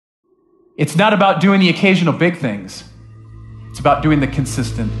It's not about doing the occasional big things. It's about doing the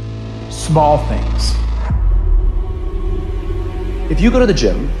consistent small things. If you go to the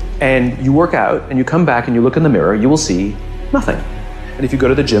gym and you work out and you come back and you look in the mirror, you will see nothing. And if you go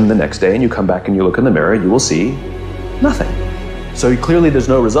to the gym the next day and you come back and you look in the mirror, you will see nothing. So clearly there's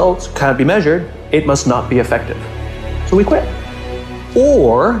no results, can't be measured, it must not be effective. So we quit.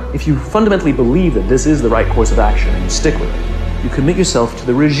 Or if you fundamentally believe that this is the right course of action and you stick with it, you commit yourself to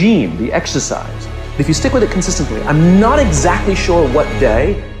the regime, the exercise. If you stick with it consistently, I'm not exactly sure what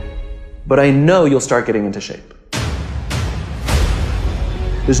day, but I know you'll start getting into shape.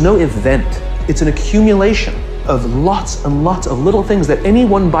 There's no event. It's an accumulation of lots and lots of little things that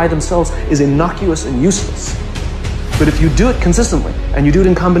anyone by themselves is innocuous and useless. But if you do it consistently, and you do it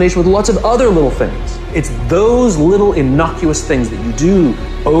in combination with lots of other little things, it's those little innocuous things that you do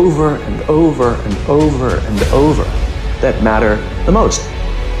over and over and over and over that matter the most.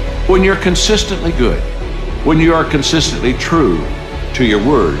 When you're consistently good, when you are consistently true to your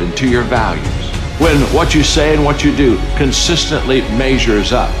word and to your values, when what you say and what you do consistently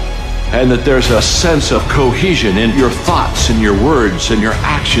measures up, and that there's a sense of cohesion in your thoughts and your words and your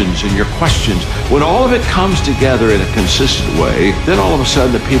actions and your questions, when all of it comes together in a consistent way, then all of a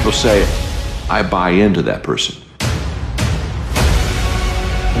sudden the people say, I buy into that person.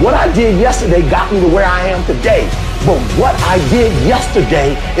 What I did yesterday got me to where I am today. But what I did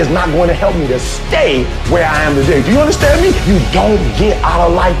yesterday is not going to help me to stay where I am today. Do you understand me? You don't get out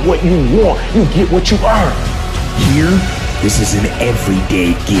of life what you want. You get what you earn. Here, this is an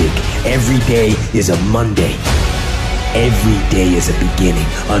everyday gig. Every day is a Monday. Every day is a beginning,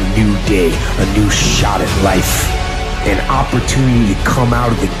 a new day, a new shot at life. An opportunity to come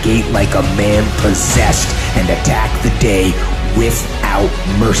out of the gate like a man possessed and attack the day without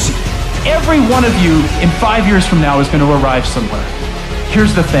mercy. Every one of you in 5 years from now is going to arrive somewhere.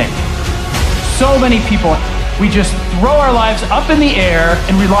 Here's the thing. So many people, we just throw our lives up in the air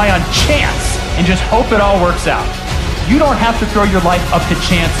and rely on chance and just hope it all works out. You don't have to throw your life up to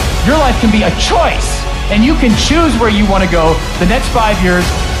chance. Your life can be a choice, and you can choose where you want to go the next 5 years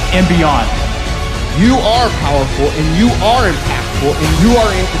and beyond. You are powerful, and you are impactful, and you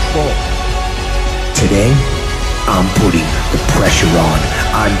are in control. Today, I'm putting the pressure on.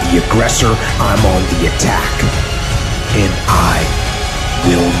 I'm the aggressor. I'm on the attack. And I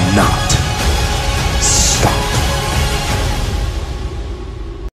will not